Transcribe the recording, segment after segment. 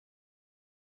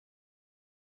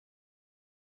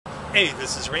Hey,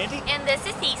 this is Randy. And this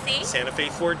is Cece.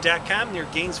 SantaFeFord.com near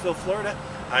Gainesville, Florida.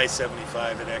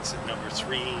 I-75 at exit number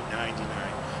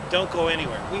 399. Don't go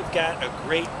anywhere. We've got a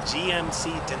great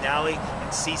GMC Denali,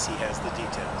 and Cece has the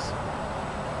details.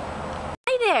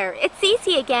 Hi there, it's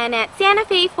Cece again at Santa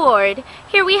Fe Ford.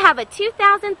 Here we have a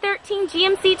 2013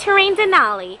 GMC Terrain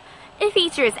Denali. It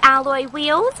features alloy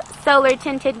wheels, solar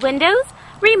tinted windows,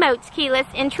 remote keyless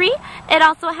entry. It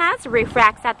also has roof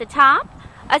racks at the top,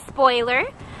 a spoiler,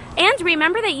 and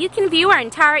remember that you can view our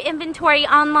entire inventory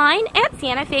online at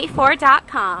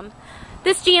SantaFeFord.com.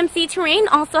 This GMC Terrain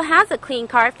also has a clean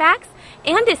Carfax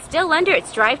and is still under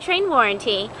its drivetrain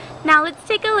warranty. Now let's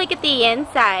take a look at the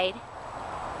inside.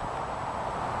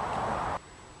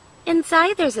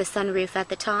 Inside there's a sunroof at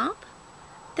the top.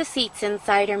 The seats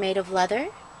inside are made of leather.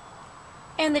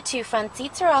 And the two front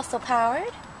seats are also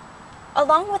powered,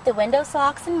 along with the window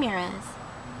locks and mirrors.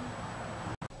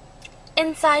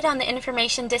 Inside on the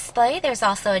information display there's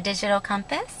also a digital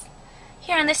compass.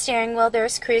 Here on the steering wheel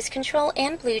there's cruise control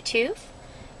and Bluetooth.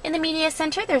 In the media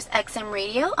center there's XM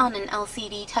radio on an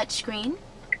LCD touchscreen.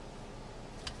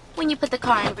 When you put the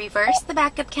car in reverse, the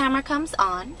backup camera comes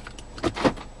on.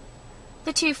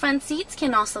 The two front seats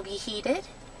can also be heated.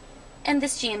 And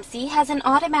this GMC has an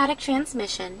automatic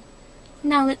transmission.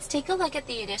 Now let's take a look at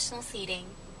the additional seating.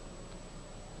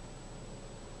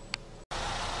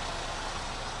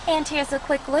 And here's a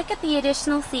quick look at the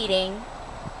additional seating.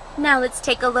 Now let's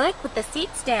take a look with the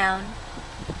seats down.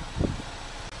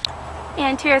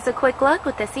 And here's a quick look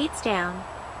with the seats down.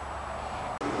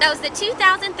 That was the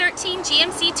 2013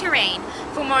 GMC Terrain.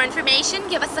 For more information,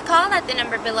 give us a call at the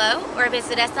number below or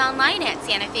visit us online at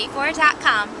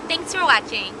SantaFeFord.com. Thanks for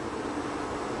watching.